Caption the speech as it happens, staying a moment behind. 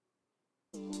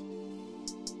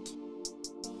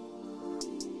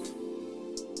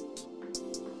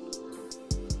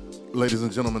Ladies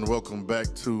and gentlemen, welcome back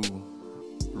to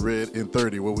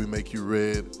RedIn30, where we make you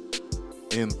red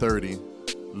in 30,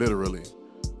 literally.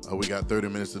 We got 30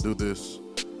 minutes to do this.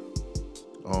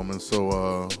 And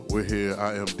so we're here.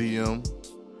 I am DM.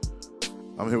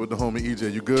 I'm here with the homie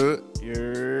EJ. You good? Yeah,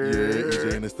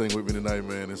 EJ in this thing with me tonight,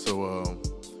 man. And so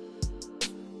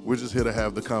we're just here to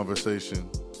have the conversation,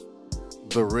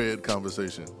 the red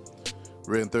conversation.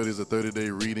 RedIn30 is a 30-day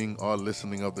reading or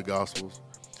listening of the Gospels.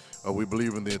 We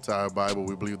believe in the entire Bible.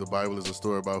 We believe the Bible is a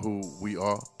story about who we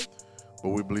are, but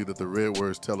we believe that the red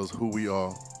words tell us who we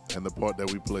are and the part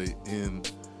that we play in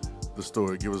the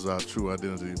story, give us our true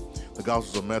identity. The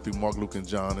Gospels are Matthew, Mark, Luke, and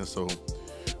John, and so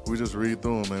we just read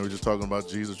through them, man. We're just talking about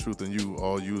Jesus, truth, and you,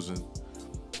 all using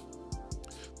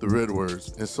the red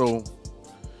words. And so,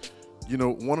 you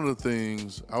know, one of the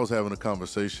things, I was having a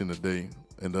conversation today,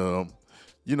 and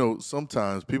you know,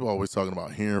 sometimes people are always talking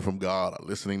about hearing from God or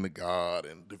listening to God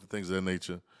and different things of that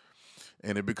nature.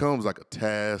 And it becomes like a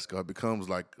task, or it becomes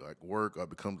like work, or it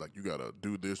becomes like you got to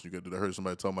do this, you got to do that. I heard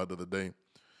somebody talking about the other day.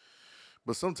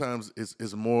 But sometimes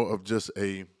it's more of just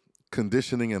a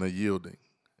conditioning and a yielding.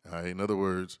 All right? In other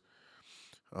words,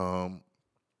 you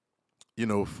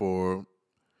know,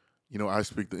 I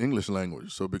speak the English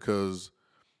language. So because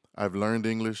I've learned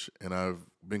English and I've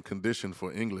been conditioned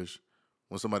for English,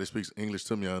 when somebody speaks English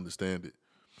to me, I understand it.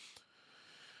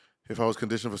 If I was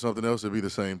conditioned for something else, it'd be the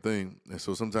same thing. And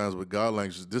so sometimes with God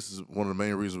language, this is one of the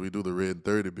main reasons we do the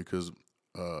RedIn30, because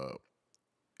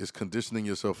it's conditioning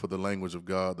yourself for the language of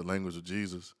God, the language of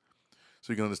Jesus,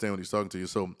 so you can understand when he's talking to you.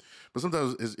 So, but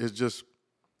sometimes it's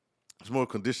more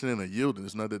conditioning and yielding.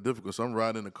 It's not that difficult. So I'm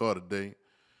riding in the car today,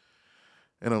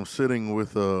 and I'm sitting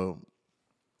with,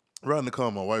 riding the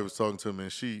car, my wife was talking to me,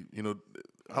 and she, you know,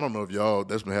 I don't know if y'all,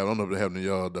 that's been happening, I don't know if it happened to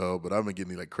y'all, dog, but I've been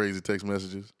getting like crazy text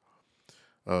messages.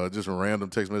 Just random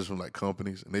text messages from like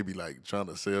companies, and they be like trying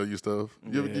to sell you stuff.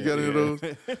 You got any of those?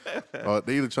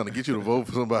 They either trying to get you to vote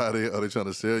for somebody, or they trying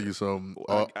to sell you something.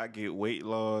 I get weight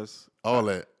loss. All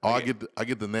that. I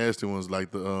get the nasty ones,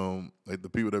 like the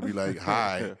people that be like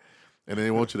hi, and then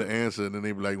they want you to answer, and then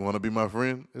they be like, "Want to be my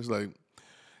friend?" It's like,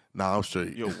 nah, I'm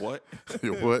straight. Yo, what?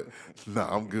 Yo, what?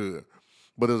 Nah, I'm good.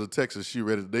 But there's a text that she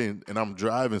read it today, and I'm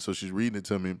driving, so she's reading it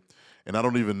to me, and I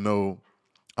don't even know.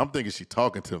 I'm thinking she's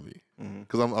talking to me,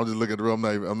 because I'm just looking at her. I'm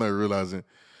not realizing.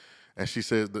 And she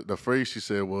said the phrase she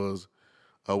said was,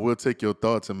 "We'll take your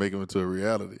thoughts and make them into a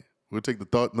reality. We'll take the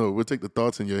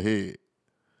thoughts in your head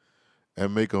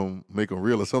and make them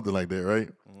real," or something like that, right?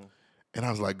 And I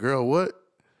was like, "Girl, what?"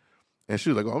 And she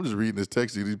was like, "Oh, I'm just reading this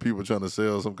text to these people trying to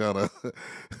sell some kind of,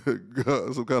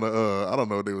 I don't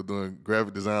know what they were doing,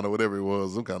 graphic design or whatever it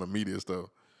was, some kind of media stuff."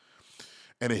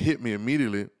 And it hit me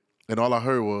immediately, and all I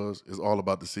heard it's all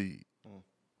about the seed.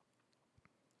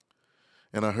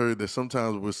 And I heard that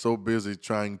sometimes we're so busy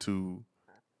trying to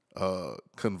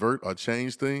convert or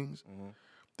change things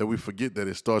that we forget that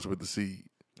it starts with the seed.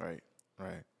 Right.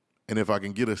 And if I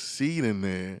can get a seed in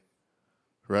there,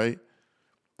 right,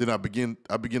 then I begin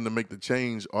to make the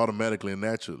change automatically and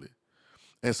naturally.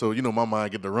 And so, you know, my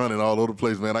mind get to running all over the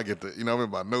place, man. I get to, you know, I'm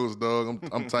in my nose, dog.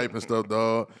 I'm typing stuff,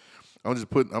 dog. I'm just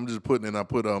putting, and I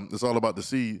put, it's all about the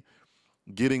seed,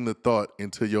 getting the thought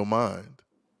into your mind.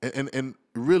 And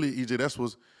really, EJ, that's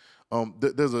what's,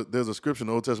 there's a scripture in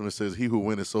the Old Testament that says, "He who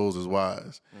winneth souls is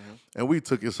wise." And we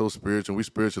took it so spiritual, we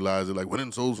spiritualized it like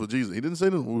winning souls for Jesus. He didn't say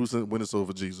that who winning souls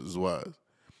for Jesus is wise.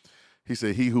 He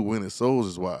said, "He who winneth souls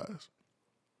is wise."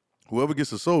 Whoever gets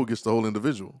the soul gets the whole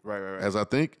individual. Right. As I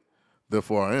think,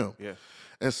 therefore I am. Yeah.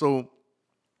 And so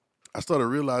I started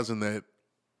realizing that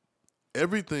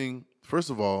everything, first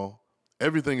of all,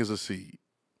 everything is a seed.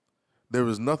 There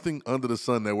is nothing under the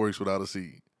sun that works without a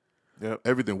seed. Yep.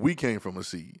 Everything, we came from a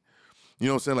seed. You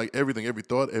know what I'm saying? Like everything, every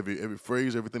thought, every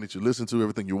phrase, everything that you listen to,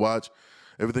 everything you watch,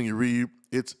 everything you read,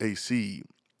 it's a seed.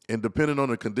 And depending on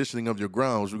the conditioning of your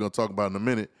ground, which we're going to talk about in a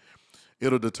minute,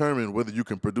 it'll determine whether you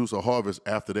can produce a harvest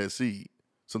after that seed.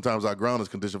 Sometimes our ground is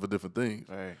conditioned for different things.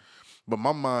 Right. But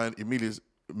my mind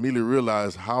immediately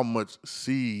realized how much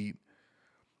seed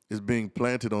is being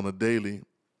planted on a daily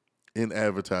in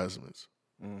advertisements.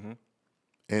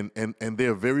 And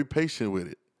they're very patient with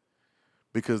it,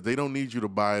 because they don't need you to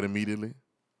buy it immediately.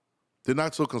 They're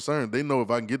not so concerned. They know if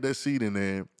I can get that seed in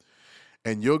there,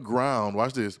 and your ground,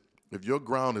 watch this, if your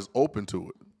ground is open to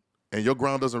it and your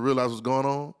ground doesn't realize what's going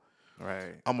on,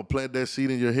 Right. I'm going to plant that seed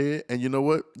in your head, and you know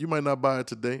what? You might not buy it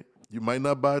today. You might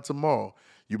not buy it tomorrow.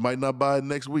 You might not buy it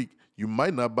next week. You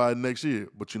might not buy it next year.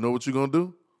 But you know what you're going to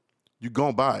do? You're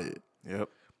going to buy it. Yep.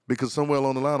 Because somewhere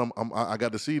along the line, I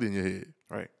got the seed in your head.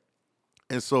 Right.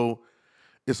 And so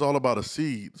it's all about a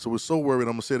seed. So we're so worried,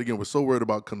 I'm going to say it again, we're so worried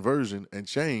about conversion and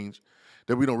change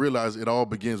that we don't realize it all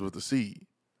begins with the seed.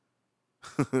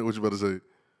 What you about to say?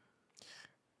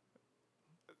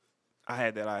 I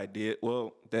had that idea.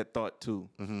 Well, that thought too.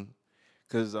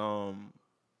 Because on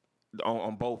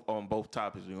both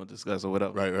topics we're gonna discuss or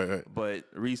whatever. Right. But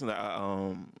recently,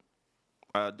 I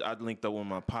linked up with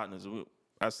my partners. We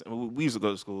used to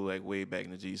go to school like way back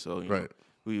in the G. So Right.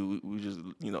 we just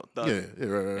Yeah,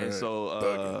 right. And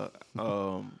so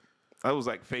I was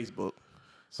like Facebook.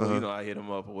 So I hit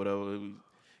him up or whatever. We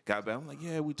got back. I'm like,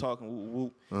 yeah, we talking.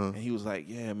 Whoop, whoop. And he was like,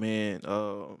 yeah, man.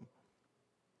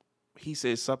 He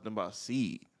said something about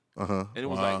seed. And it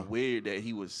was like weird that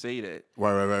he would say that.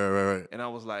 Right. And I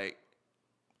was like,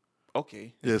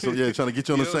 okay. Yeah, so trying to get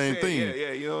you on the same thing.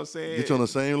 Yeah, you know what I'm saying? Get you on the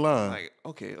same line. Like,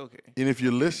 okay. And if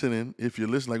you're listening, like we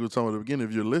were talking about at the beginning,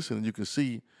 if you're listening, you can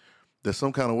see that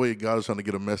some kind of way God is trying to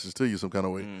get a message to you some kind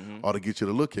of way or to get you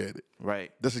to look at it.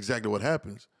 Right. That's exactly what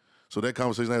happens. So that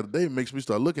conversation I had today makes me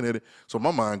start looking at it. So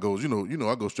my mind goes, I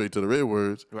go straight to the red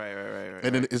words. Right.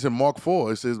 And then it's in Mark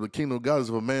 4. It says, the kingdom of God is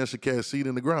if a man should cast seed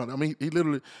in the ground. I mean, he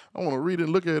literally, I want to read it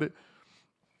and look at it.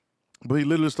 But he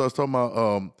literally starts talking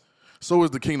about, so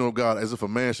is the kingdom of God as if a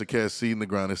man should cast seed in the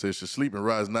ground. It says, should sleep and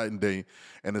rise night and day,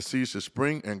 and the seed should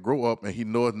spring and grow up, and he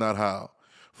knoweth not how.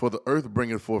 For the earth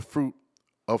bringeth forth fruit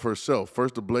of herself.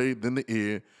 First the blade, then the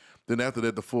ear, then after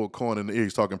that the full corn in the ear.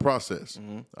 He's talking process.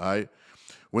 All right.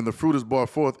 When the fruit is brought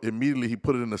forth, immediately he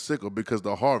put it in a sickle because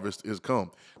the harvest is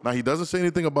come. Now, he doesn't say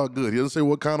anything about good. He doesn't say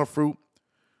what kind of fruit.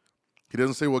 He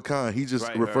doesn't say what kind. He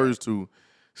just refers to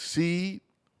seed,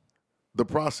 the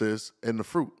process, and the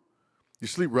fruit. You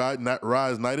sleep, rise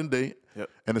night and day,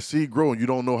 and the seed grow, and you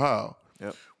don't know how.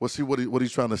 Well, see, what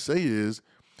he's trying to say is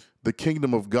the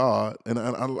kingdom of God, and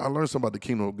I learned something about the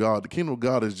kingdom of God. The kingdom of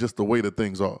God is just the way that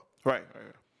things are. Right.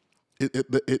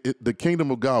 The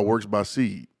kingdom of God works by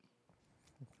seed.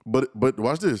 But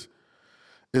watch this.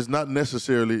 It's not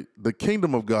necessarily the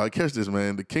kingdom of God. Catch this,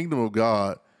 man. The kingdom of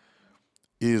God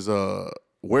is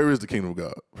where is the kingdom of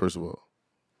God? First of all,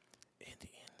 In the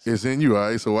inside. it's in you. All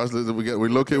right. So watch this. We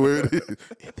locate where it is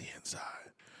in the inside.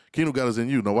 Kingdom of God is in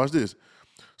you. Now watch this.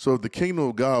 So if the kingdom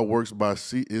of God works by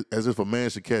seed, as if a man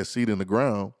should cast seed in the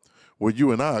ground, well,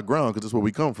 you and I are ground because that's where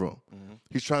we come from.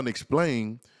 He's trying to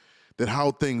explain that how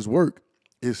things work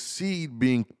is seed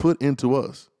being put into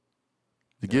us.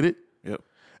 You get it? Yep.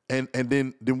 And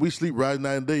then we sleep, rise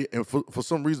night and day. And for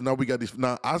some reason now we got these.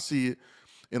 Now I see it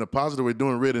in a positive way.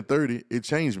 Doing RedIn30, it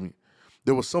changed me.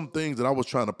 There were some things that I was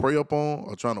trying to pray upon,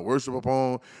 or trying to worship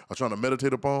upon, or trying to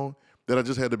meditate upon, that I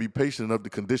just had to be patient enough to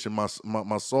condition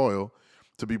my soil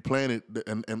to be planted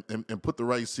and put the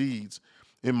right seeds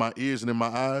in my ears and in my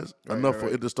eyes enough for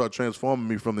it to start transforming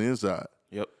me from the inside.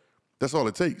 Yep. That's all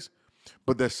it takes.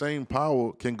 But that same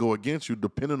power can go against you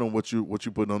depending on what you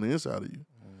putting on the inside of you.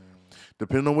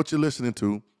 Depending on what you're listening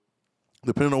to,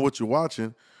 depending on what you're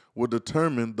watching, will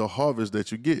determine the harvest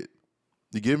that you get.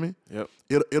 You get me? Yep.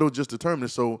 It'll just determine it.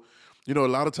 So, a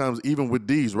lot of times, even with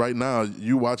these right now,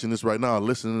 you watching this right now,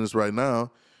 listening to this right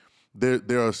now,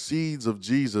 there are seeds of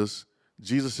Jesus's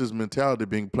mentality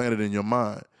being planted in your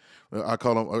mind. I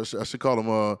should call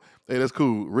them, hey, that's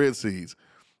cool, red seeds.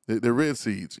 They're red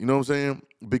seeds. You know what I'm saying?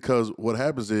 Because what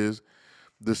happens is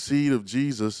the seed of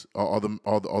Jesus, or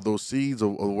those seeds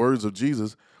or words of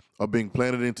Jesus, are being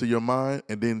planted into your mind,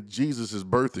 and then Jesus is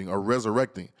birthing or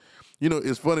resurrecting.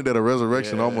 It's funny that a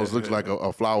resurrection almost looks like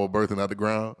a flower birthing out the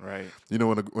ground. Right.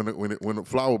 When the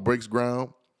flower breaks ground,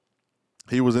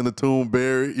 he was in the tomb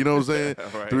buried. You know what I'm saying?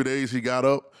 Right. 3 days he got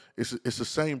up. It's the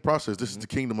same process. This is the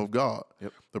kingdom of God.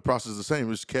 Yep. The process is the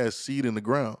same. It's cast seed in the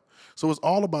ground. So it's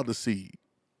all about the seed.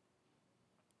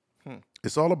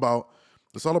 It's all about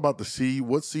the seed.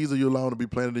 What seeds are you allowing to be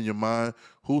planted in your mind?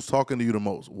 Who's talking to you the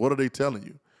most? What are they telling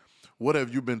you? What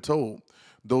have you been told?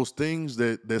 Those things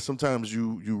that sometimes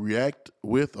you react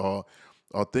with or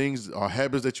things or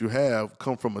habits that you have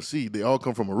come from a seed. They all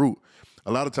come from a root.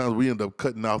 A lot of times we end up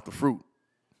cutting out the fruit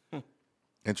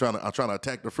and trying to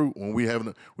attack the fruit when we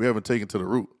haven't taken to the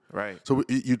root. Right. So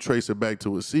you trace it back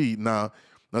to a seed. Now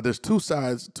there's two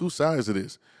sides to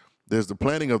this. There's the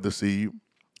planting of the seed,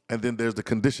 and then there's the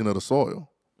condition of the soil.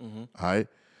 All right.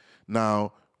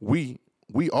 Now we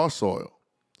are soil,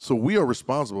 so we are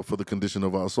responsible for the condition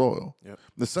of our soil. Yep.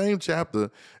 The same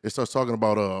chapter, it starts talking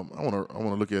about. I want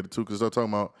to look at it too, because it starts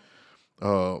talking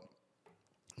about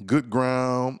good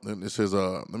ground, and it says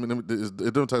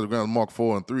it don't take the ground. Mark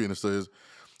 4 and 3, and it says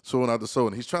sowing out the soil.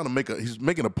 And he's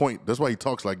making a point. That's why he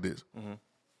talks like this.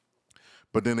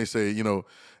 But then they say,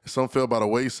 some fell by the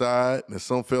wayside, and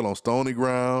some fell on stony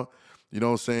ground. You know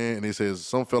what I'm saying? And he says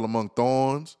some fell among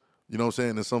thorns. You know what I'm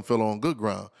saying? And some fell on good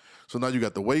ground. So now you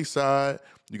got the wayside,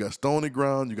 You got stony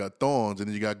ground, you got thorns, and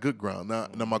then you got good ground. Now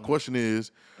my question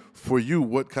is, for you,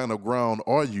 what kind of ground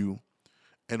are you,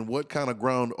 and what kind of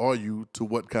ground are you to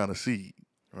what kind of seed?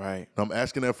 Right. Now, I'm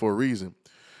asking that for a reason,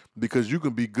 because you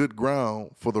can be good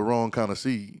ground for the wrong kind of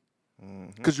seed.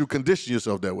 Because you condition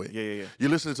yourself that way. Yeah. You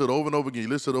listen to it over and over again. You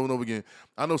listen to it over and over again.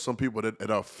 I know some people that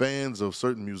are fans of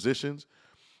certain musicians,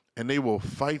 and they will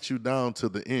fight you down to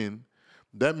the end.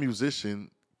 That musician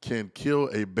can kill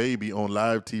a baby on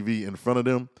live TV in front of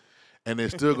them, and they're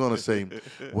still going to say,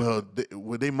 well,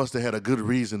 they must have had a good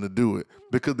reason to do it,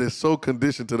 because they're so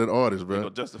conditioned to that artist, bro. They're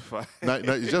gonna justify. Not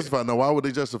justify. Now, why would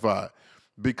they justify it?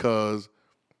 Because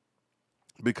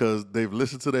they've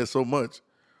listened to that so much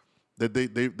that they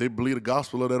believe the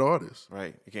gospel of that artist.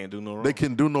 Right. You can't do no wrong. They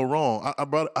can do no wrong.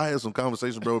 I had some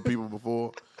conversations, bro, with people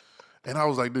before, and I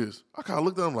was like this. I kind of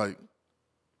looked at them like,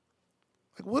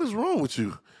 what is wrong with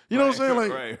you? You know what I'm saying?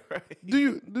 Like, right. do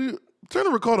you turn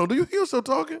the recorder on? Do you hear yourself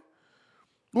talking?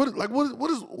 What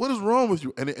is wrong with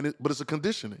you? But it's a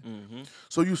conditioning. Mm-hmm.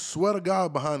 So you swear to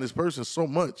God behind this person so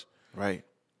much, Right.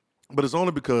 but it's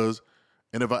only because.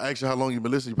 And if I ask you how long you've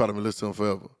been listening, you probably been listening to them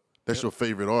forever. That's your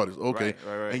favorite artist, okay?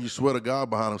 Right. And you swear to God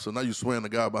behind them, so now you swearing to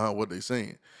God behind what they're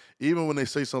saying. Even when they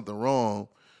say something wrong,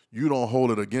 you don't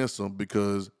hold it against them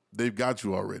because they've got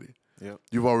you already. Yep.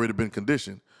 You've already been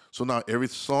conditioned. So now every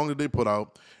song that they put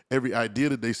out, every idea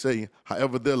that they say,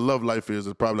 however their love life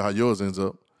is probably how yours ends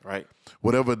up. Right.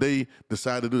 Whatever they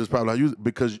decide to do is probably how you,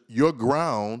 because your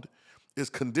ground is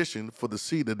conditioned for the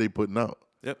seed that they putting out.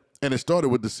 Yep. And it started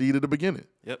with the seed at the beginning.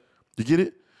 Yep. You get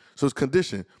it? So it's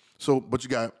conditioned. So, but you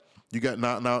got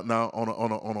now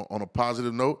on a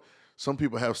positive note, some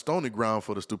people have stony ground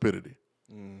for the stupidity.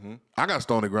 Mm-hmm. I got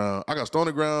stony ground. I got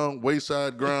stony ground,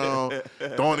 wayside ground,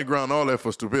 thorny ground, all that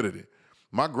for stupidity.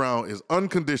 My ground is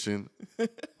unconditioned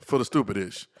for the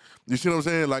stupidish. You see what I'm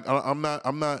saying? Like I'm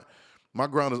not. My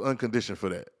ground is unconditioned for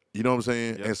that. You know what I'm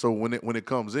saying? Yep. And so when it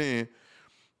comes in,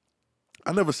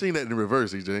 I never seen that in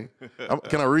reverse, EJ.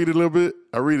 Can I read it a little bit?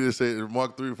 I read it. It says,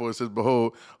 Mark 3:4, it says,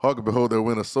 behold, hearken, behold, there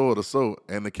went a sower to sow,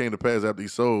 and it came to pass after he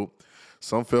sowed,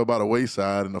 some fell by the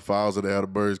wayside, and the fowls of the air, the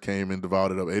birds came and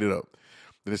devoured it up, ate it up.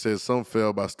 Then it says, some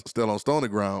fell by still on stony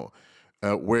ground,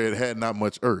 where it had not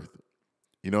much earth.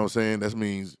 You know what I'm saying? That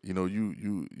means, you know,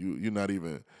 you're not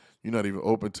even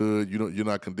open to it. You're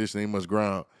not conditioned, ain't much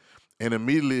ground. And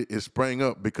immediately it sprang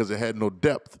up because it had no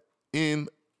depth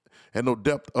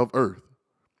of earth.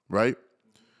 Right?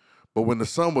 But when the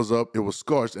sun was up, it was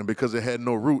scorched, and because it had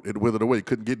no root, it withered away.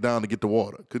 Couldn't get down to get the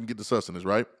water. Couldn't get the sustenance,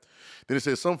 right? Then it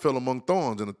says some fell among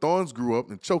thorns, and the thorns grew up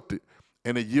and choked it,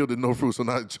 and it yielded no fruit. So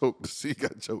now it choked. The seed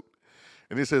got choked.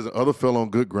 And it says the other fell on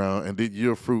good ground and did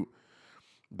yield fruit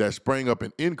that sprang up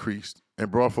and increased and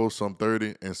brought forth some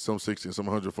 30 and some 60 and some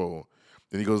 100-fold.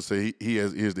 Then he goes to say he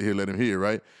has ears to hear, let him hear,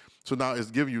 right? So now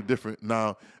it's giving you different.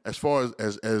 Now, as far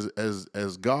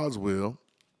as God's will,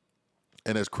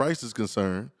 and as Christ is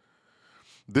concerned,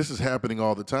 this is happening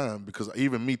all the time, because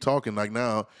even me talking like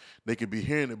now, they could be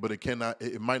hearing it, but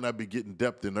it might not be getting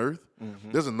depth in earth.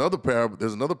 Mm-hmm. There's another parable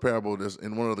that's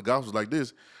in one of the Gospels like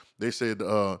this. They said,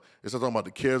 it's talking about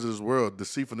the cares of this world,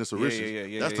 deceitfulness of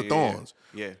riches. That's the thorns.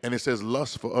 Yeah. And it says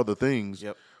lust for other things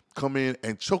come in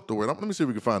and choke the word. Let me see if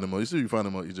we can find them. You see if you can find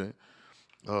them,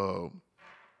 EJ.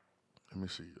 Let me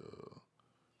see.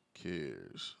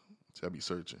 Cares. See, I'll be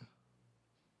searching.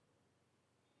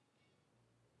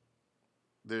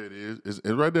 There it is. It's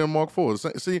right there in Mark 4.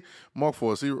 See, Mark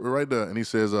 4. See, right there. And he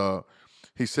says,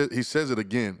 he says it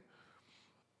again.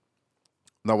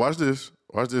 Now watch this.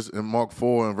 Watch this in Mark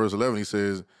 4 and verse 11. He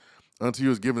says, unto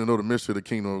you is given to know the mystery of the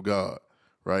kingdom of God.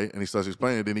 Right? And he starts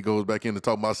explaining it. Then he goes back in to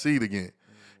talk about seed again.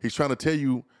 He's trying to tell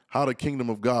you how the kingdom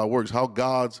of God works, how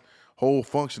God's whole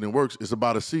functioning works. It's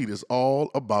about a seed. It's all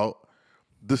about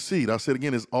the seed. I said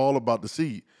again, it's all about the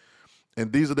seed.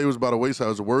 And these are they was by the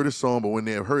wayside. The word is sown, but when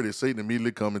they have heard it, Satan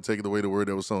immediately come and take away the word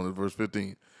that was sown. In verse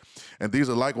 15. And these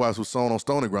are likewise who sown on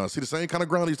stony ground. See the same kind of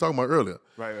ground he's talking about earlier.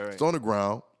 Right. Stony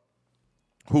ground,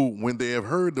 who, when they have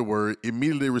heard the word,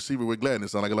 immediately receive it with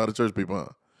gladness. Sound like a lot of church people, huh?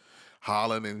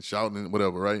 Hollering and shouting and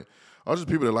whatever, right? All just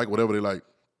people that like whatever they like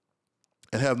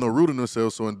and have no root in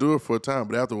themselves, so endure for a time.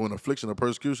 But after, when affliction or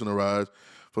persecution arise,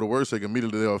 for the word's sake,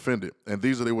 immediately they are offended. And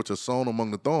these are they which are sown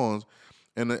among the thorns.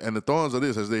 And the thorns are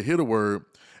this, as they hear the word,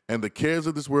 and the cares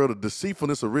of this world, the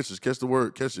deceitfulness of riches, catch the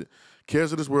word, catch it.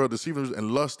 Cares of this world, deceitfulness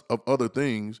and lust of other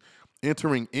things,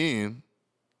 entering in,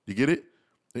 you get it?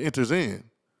 It enters in.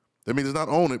 That means it's not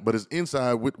on it, but it's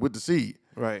inside with the seed.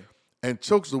 Right. And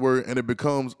chokes the word, and it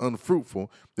becomes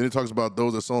unfruitful. Then it talks about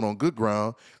those that are sown on good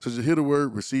ground. So you hear the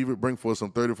word, receive it, bring forth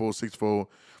some 30-fold, 60-fold,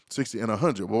 60, and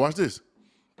 100. But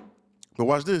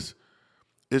watch this.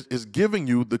 it's giving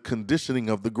you the conditioning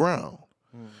of the ground.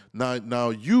 Now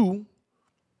you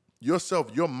yourself,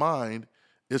 your mind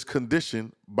is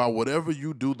conditioned by whatever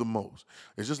you do the most.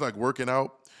 It's just like working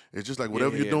out. It's just like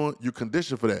whatever you're doing, you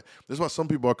condition for that. That's why some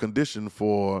people are conditioned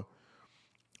for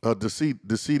deceitful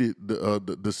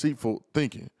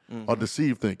thinking or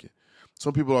deceived thinking.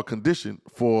 Some people are conditioned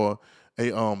for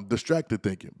a distracted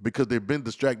thinking because they've been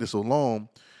distracted so long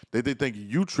that they think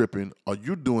you tripping or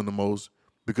you doing the most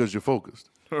because you're focused.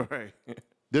 Right.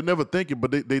 They're never thinking,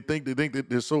 but they think that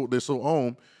they're so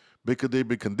on because they've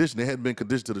been conditioned. They hadn't been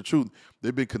conditioned to the truth.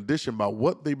 They've been conditioned by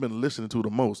what they've been listening to the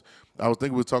most. I was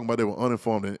thinking we were talking about they were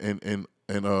uninformed and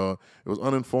it was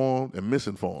uninformed and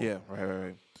misinformed. Yeah,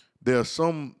 right. There are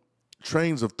some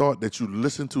trains of thought that you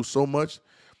listen to so much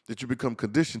that you become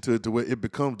conditioned to it to where it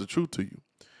becomes the truth to you.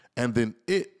 And then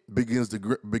it begins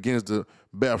to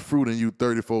bear fruit in you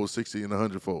 30-fold, 60, and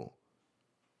 100-fold.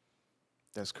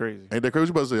 That's crazy. Ain't that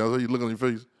crazy? What you about to say? I saw you looking on your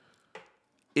face.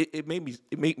 It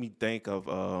made me think of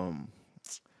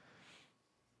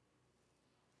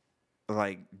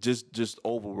like just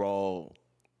overall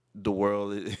the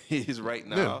world is right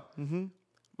now. Yeah. Mm-hmm.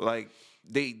 Like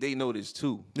they know this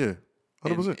too. Yeah.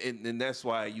 100%. And that's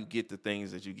why you get the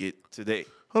things that you get today.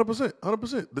 100%.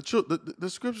 100%. The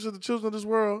scripture said the children of this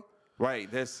world,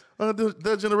 Right. That's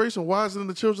their generation wiser than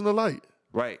the children of light.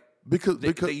 right. Because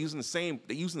They're using the same.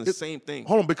 They're using the same thing.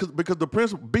 Hold on, because the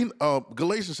principle,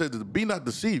 Galatians says that be not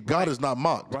deceived. God is not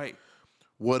mocked. Right.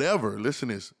 Whatever.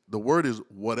 Listen, the word is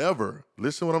whatever.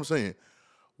 Listen what I'm saying.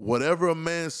 Whatever a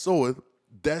man soweth,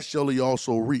 that shall he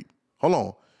also reap. Hold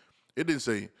on. It didn't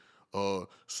say it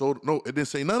didn't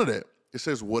say none of that. It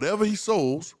says whatever he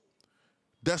sows,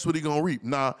 that's what he gonna reap.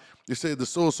 Now it said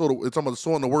it's talking about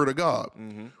sowing the word of God.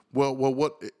 Mm-hmm. Well,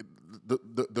 what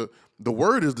the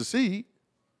word is the seed,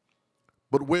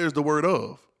 but where's the word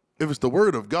of? If it's the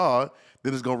word of God,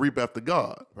 then it's gonna reap after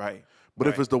God. Right. But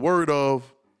if it's the word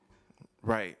of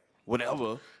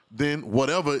whatever, then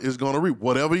whatever is gonna reap.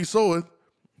 Whatever he soweth,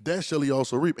 that shall he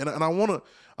also reap. And I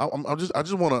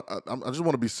just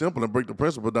wanna be simple and break the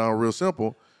principle down real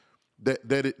simple. It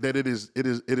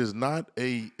is not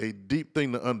a deep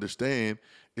thing to understand.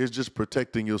 It's just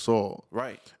protecting your soul,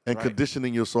 right, and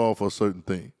conditioning your soul for a certain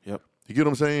thing. Yep. You get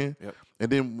what I'm saying? Yep.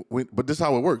 And then, but this is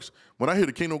how it works. When I hear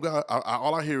the kingdom of God,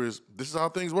 all I hear is this is how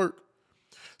things work.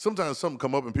 Sometimes something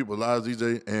come up in people's lives,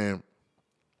 DJ, and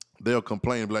they'll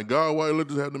complain, be like, God, why you let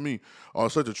this happen to me? Or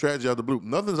such a tragedy out the blue.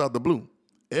 Nothing's out the blue.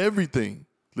 Everything.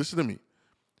 Listen to me.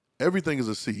 Everything is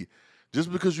a seed.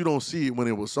 Just because you don't see it when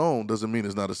it was sown doesn't mean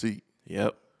it's not a seed.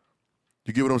 Yep.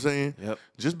 You get what I'm saying? Yep.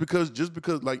 Just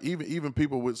because like even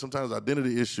people with sometimes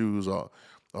identity issues or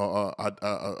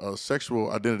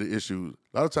sexual identity issues,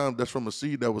 a lot of times that's from a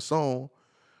seed that was sown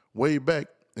way back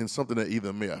in something that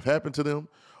either may have happened to them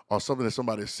or something that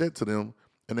somebody said to them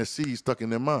and that seed stuck in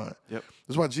their mind. Yep.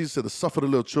 That's why Jesus said to suffer the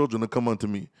little children to come unto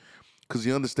me, because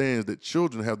he understands that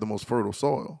children have the most fertile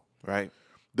soil. Right.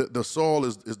 The soil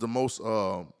is the most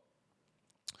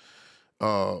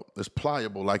it's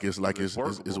pliable,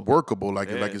 it's workable,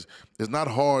 it's not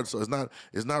hard, so it's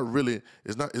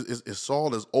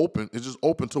soil is open. It's just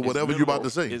open to whatever you're about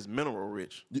to say. It's mineral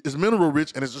rich. It's mineral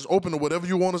rich, and it's just open to whatever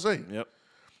you want to say. Yep.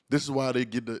 This is why they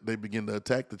begin to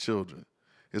attack the children.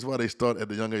 It's why they start at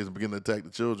the young age and begin to attack the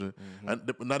children. Mm-hmm.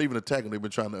 And not even attack them. They've been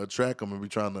trying to attract them and be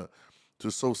trying to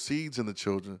sow seeds in the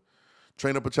children.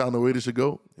 Train up a child in the way they should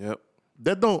go. Yep.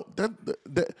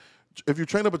 If you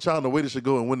train up a child in the way they should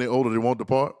go and when they're older, they won't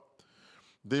depart,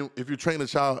 then if you train a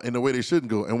child in the way they shouldn't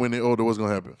go and when they're older, what's going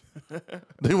to happen?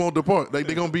 They won't depart. Like,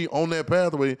 they're going to be on that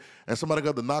pathway and somebody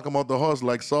got to knock them off the horse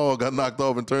like Saul got knocked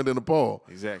off and turned into Paul.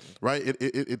 Exactly. Right?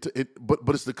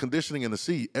 But it's the conditioning in the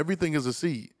seed. Everything is a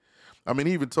seed. I mean,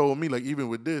 he even told me, like, even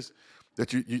with this,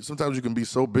 that you sometimes you can be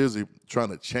so busy trying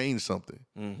to change something.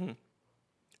 Mm-hmm.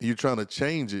 You're trying to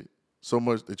change it so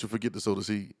much that you forget to sow the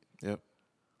seed. Yep.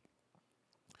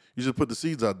 You just put the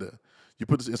seeds out there.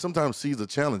 And sometimes seeds are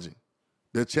challenging.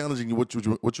 They're challenging you what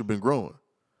you've been growing.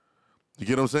 You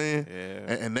get what I'm saying?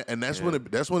 Yeah. And that's when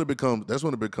it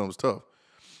becomes tough.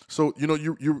 So I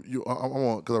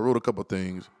want, because I wrote a couple of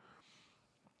things.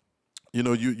 You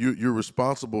know, you're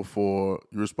responsible for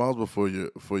your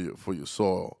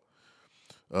soil.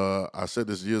 I said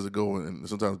this years ago, and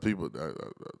sometimes people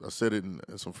I said it, and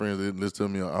some friends didn't listen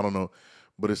to me. I don't know,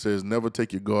 but it says never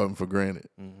take your garden for granted.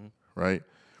 Mm-hmm. Right?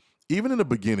 Even in the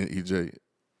beginning, EJ,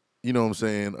 you know what I'm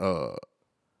saying?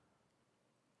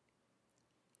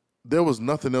 There was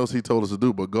nothing else he told us to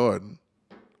do but garden.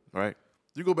 Right.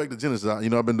 You go back to Genesis.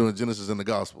 I've been doing Genesis in the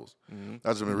Gospels. Mm-hmm.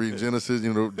 I've just been reading Genesis,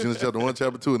 Genesis chapter 1,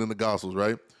 chapter 2, and then the Gospels,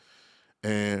 right?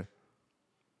 And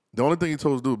the only thing he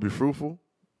told us to do was be fruitful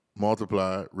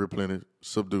multiply, replenish,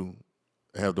 subdue,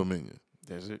 have dominion.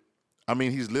 That's it. I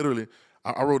mean, he's literally.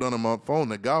 I wrote down on my phone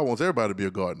that God wants everybody to be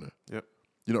a gardener. Yep.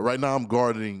 You know, right now I'm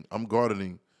gardening.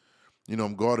 You know,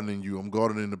 I'm gardening you. I'm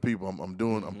gardening the people. I'm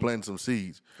planting some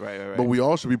seeds. Right. But we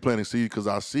all should be planting seeds because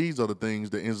our seeds are the things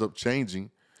that ends up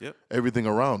changing everything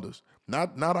around us.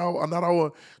 Not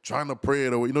our trying to pray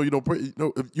it or you don't pray. You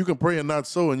know, if you can pray and not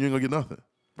sow, and you ain't gonna get nothing.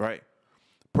 Right.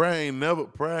 Prayer ain't never,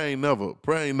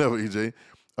 EJ.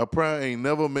 A prayer ain't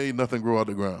never made nothing grow out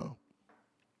the ground.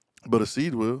 But a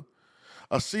seed will.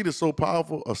 A seed is so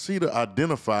powerful. A seed to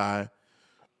identify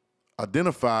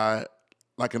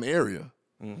like an area.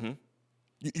 Mm-hmm.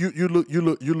 You look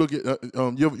at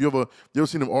you ever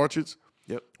seen them orchards?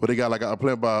 Yep. Where they got like a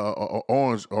plant by a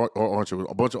orange orchard,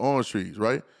 a bunch of orange trees,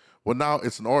 right? Well, now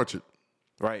it's an orchard.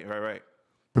 Right.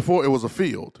 Before it was a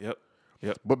field. Yep.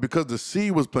 But because the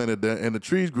seed was planted there and the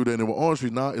trees grew there and there were orange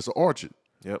trees, now it's an orchard.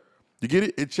 Yep. You get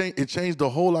it? It changed the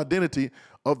whole identity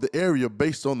of the area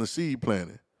based on the seed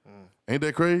planting. Ain't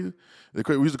that crazy? We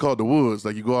used to call it the woods.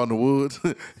 Like you go out in the woods,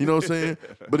 you know what I'm saying?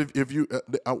 But if you,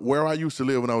 where I used to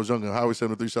live when I was younger, Highway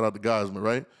 73, shout out to Gosman,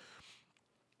 right?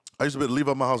 I used to be able to leave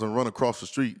out my house and run across the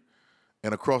street.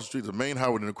 And across the street, the main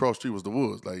highway and across the street was the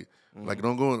woods. Like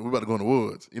don't go in, we about to go in the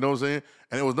woods. You know what I'm saying?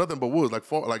 And it was nothing but woods,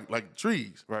 like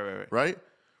trees. Right.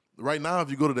 Right now, if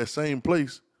you go to that same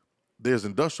place, there's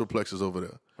industrial plexes over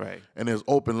there. Right. And there's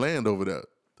open land over there.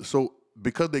 So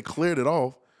because they cleared it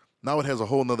off, now it has a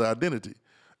whole nother identity.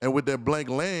 And with that blank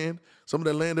land, some of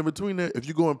that land in between there, if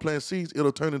you go and plant seeds,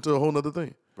 it'll turn into a whole nother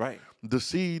thing. Right. The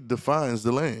seed defines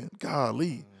the land.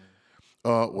 Golly.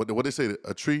 What they say,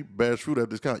 a tree bears fruit at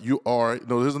this kind.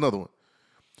 Here's another one.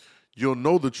 You'll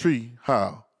know the tree,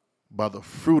 how? By the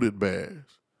fruit it bears.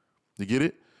 You get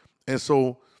it? And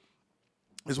so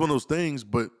it's one of those things,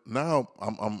 but now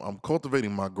I'm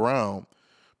cultivating my ground.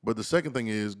 But the second thing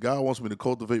is God wants me to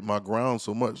cultivate my ground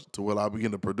so much to where I begin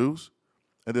to produce,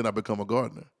 and then I become a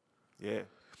gardener. Yeah.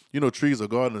 You know, trees are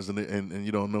gardeners, and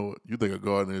you don't know it. You think a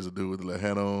gardener is a dude with a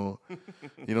hat on.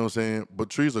 You know what I'm saying?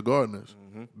 But trees are gardeners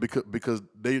because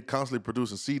they constantly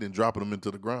producing seed and dropping them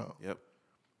into the ground. Yep.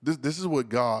 This is what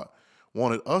God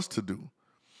wanted us to do.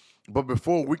 But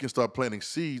before we can start planting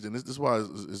seeds, and this is why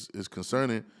it's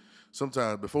concerning,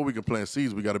 sometimes before we can plant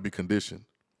seeds, we got to be conditioned.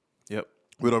 Yep.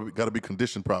 We got to be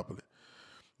conditioned properly.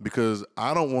 Because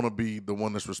I don't want to be the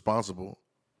one that's responsible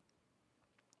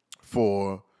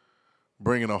for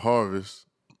bringing a harvest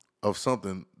of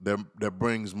something that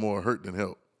brings more hurt than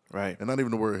help. Right. And not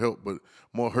even the word help, but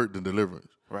more hurt than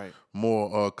deliverance. Right.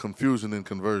 More confusion than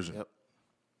conversion. Yep.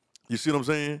 You see what I'm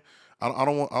saying? I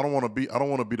don't want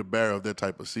to be the bearer of that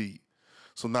type of seed.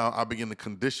 So now I begin to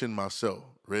condition myself.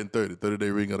 RedIn30, 30-day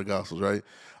reading of the Gospels, right?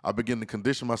 I begin to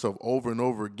condition myself over and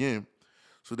over again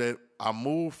so that I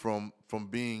move from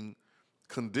being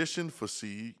conditioned for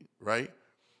seed, right,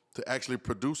 to actually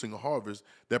producing a harvest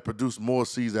that produce more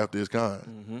seeds after its kind.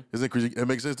 Mm-hmm. Isn't it crazy? That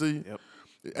makes sense to you? Yep.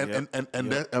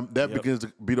 And that begins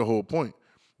to be the whole point.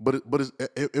 But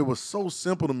it was so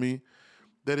simple to me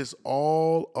that it's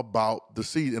all about the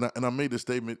seed. And I made this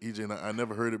statement, EJ, and I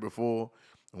never heard it before.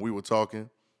 And we were talking,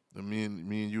 and me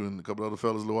and you and a couple other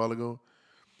fellas a little while ago.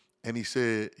 And he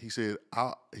said,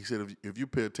 if you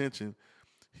pay attention,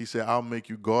 he said, I'll make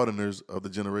you gardeners of the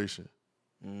generation.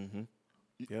 Mm-hmm.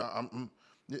 Yep.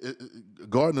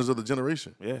 Gardeners of the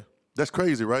generation. Yeah. That's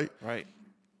crazy, right? Right.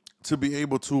 To be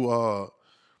able to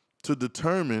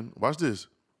determine, watch this,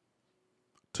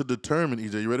 to determine,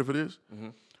 EJ, you ready for this? Mm-hmm.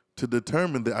 To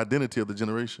determine the identity of the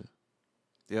generation.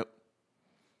 Yep.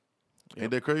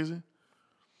 Ain't that crazy?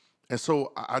 And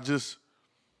so I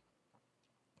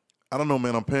don't know,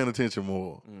 man, I'm paying attention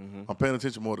more. Mm-hmm. I'm paying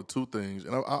attention more to two things.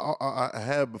 And I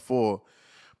have before,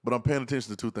 but I'm paying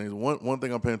attention to two things. One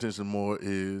thing I'm paying attention more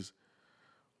is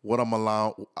what I'm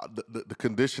allowing, the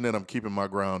condition that I'm keeping my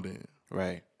ground in.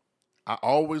 Right. I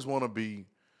always want to be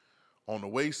on the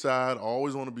wayside. I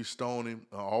always want to be stony.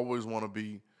 I always want to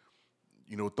be,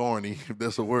 thorny, if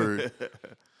that's a word,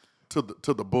 to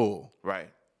the bull. Right.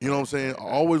 You know what I'm saying? I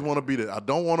always want to be that. I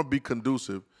don't want to be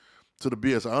conducive to the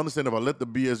BS. I understand if I let the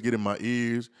BS get in my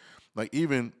ears, like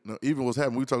even what's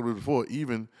happening, we talked about it before,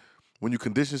 even when you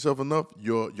condition yourself enough,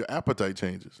 your appetite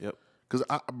changes. Yep. Because,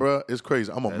 bruh, it's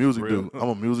crazy. I'm a music dude. I'm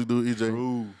a music dude, EJ.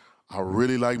 True. I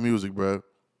really like music, bruh.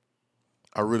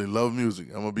 I really love music.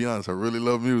 I'm going to be honest. I really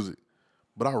love music.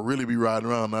 But I really be riding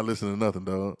around not listening to nothing,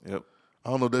 dog. Yep. I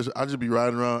don't know. I just be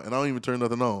riding around, and I don't even turn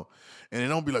nothing on. And it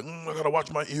don't be like, I got to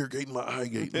watch my ear gate and my eye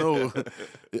gate. No.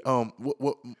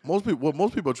 What most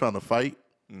people are trying to fight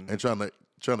and trying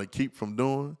to keep from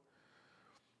doing,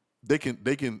 it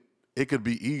could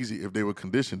be easy if they were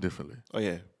conditioned differently. Oh,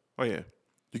 yeah.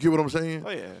 You get what I'm saying?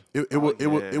 Oh yeah.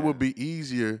 It would be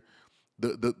easier.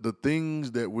 The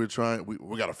things that we're trying,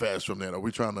 we got to fast from that. Are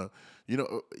we trying to, you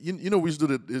know, we used to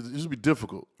do that. It used to be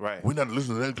difficult. Right. We're not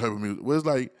listening to that type of music. Well, it's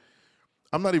like,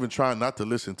 I'm not even trying not to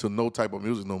listen to no type of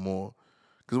music no more.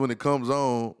 Because when it comes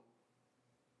on,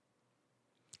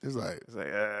 it's like,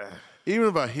 even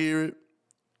if I hear it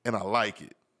and I like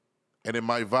it, and it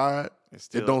might vibe,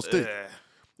 it don't stick.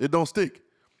 It don't stick.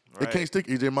 Right. It can't stick,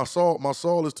 EJ. My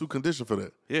soul is too conditioned for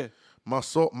that. Yeah. My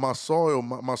soul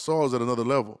is at another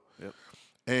level. Yep.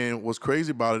 And what's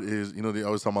crazy about it is, you know, they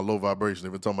always talk about low vibration.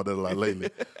 They've been talking about that a lot lately.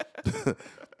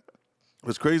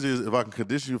 What's crazy is if I can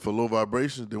condition you for low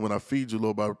vibration, then when I feed you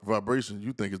low vibration,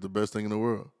 you think it's the best thing in the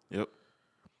world. Yep.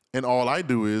 And all I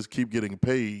do is keep getting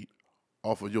paid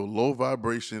off of your low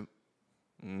vibration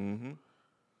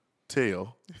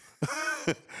tail.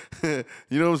 You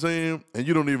know what I'm saying? And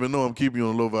you don't even know I'm keeping you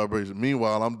on low vibration.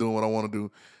 Meanwhile, I'm doing what I want to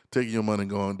do, taking your money and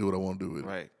going and do what I want to do with it.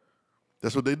 Right.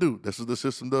 That's what they do. That's what the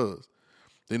system does.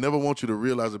 They never want you to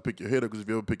realize and pick your head up, because if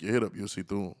you ever pick your head up, you'll see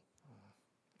through them.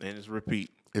 And it's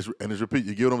repeat. It's repeat.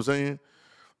 You get what I'm saying?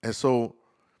 And so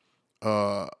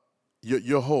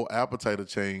your whole appetite will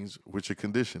change with your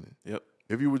conditioning. Yep.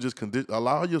 If you would just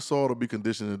allow your soul to be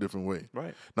conditioned in a different way.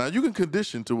 Right. Now you can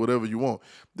condition to whatever you want.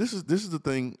 This is the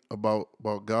thing about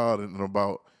God and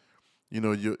about, you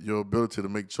know, your ability to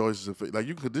make choices. Like,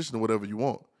 you can condition to whatever you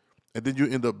want, and then you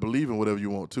end up believing whatever you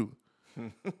want too.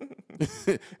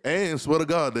 And swear to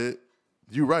God that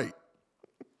you're right.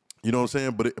 You know what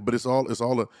I'm saying? But it's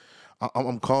all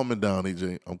I'm calming down,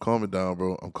 EJ. I'm calming down,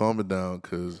 bro. I'm calming down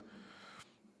because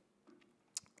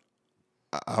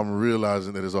I'm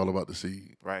realizing that it's all about the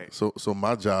seed. Right. So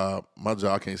my job,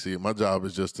 I can't see it. My job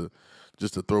is just to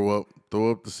throw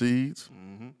up the seeds,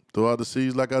 throw out the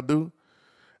seeds like I do,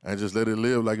 and just let it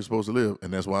live like it's supposed to live.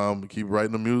 And that's why I'm keep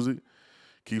writing the music,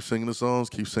 keep singing the songs,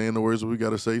 keep saying the words that we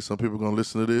gotta say. Some people are gonna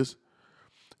listen to this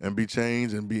and be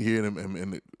changed and be here,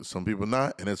 and some people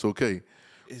not, and that's okay.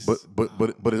 But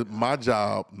my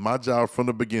job from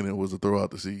the beginning was to throw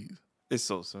out the seeds. It's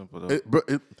so simple though.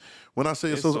 When I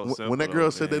say it's so simple, when that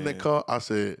girl said that in that car, I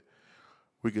said,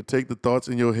 we could take the thoughts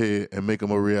in your head and make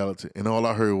them a reality. And all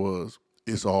I heard was,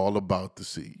 it's all about the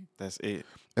seed. That's it.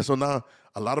 And so now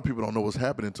a lot of people don't know what's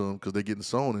happening to them because they're getting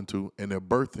sown into and they're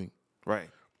birthing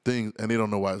things, and they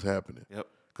don't know why it's happening. Yep.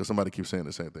 Because somebody keeps saying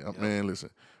the same thing. Yep. Man, listen.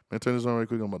 Man, turn this on right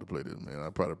quick. I'm about to play this, man. I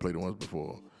probably played it once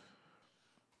before.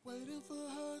 Waiting for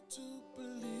her to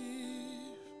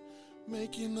believe,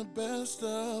 making the best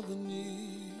of her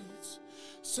needs,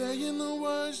 saying the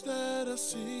words that I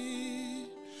see.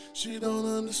 She don't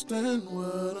understand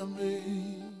what I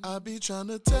mean. I be trying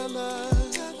to tell her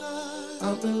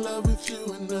I'm in love with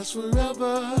you and that's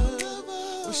forever,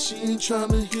 but she ain't trying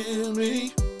to hear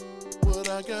me. What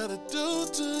I gotta do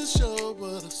to show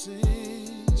what I've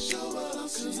seen,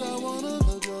 cause I wanna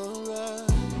look alright.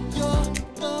 You're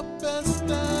the best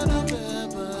that I've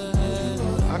ever had.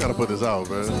 I gotta put this out,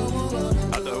 man. I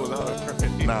thought it was out.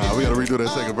 Nah, we gotta redo that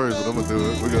second verse, but I'm gonna do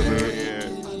it. We gonna do it. Yeah.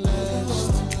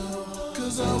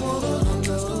 Cause I wanna look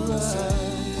alright.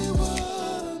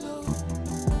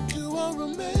 You are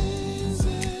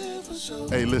amazing for sure.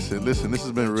 Hey, listen. This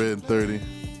has been RedIn30.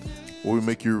 Where we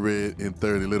make you red in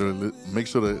 30, literally. Make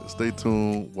sure to stay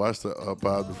tuned. Watch the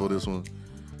pod before this one,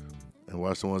 and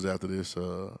watch the ones after this.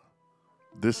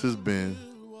 This has been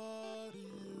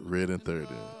RedIn30.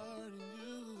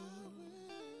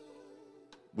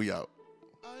 We out.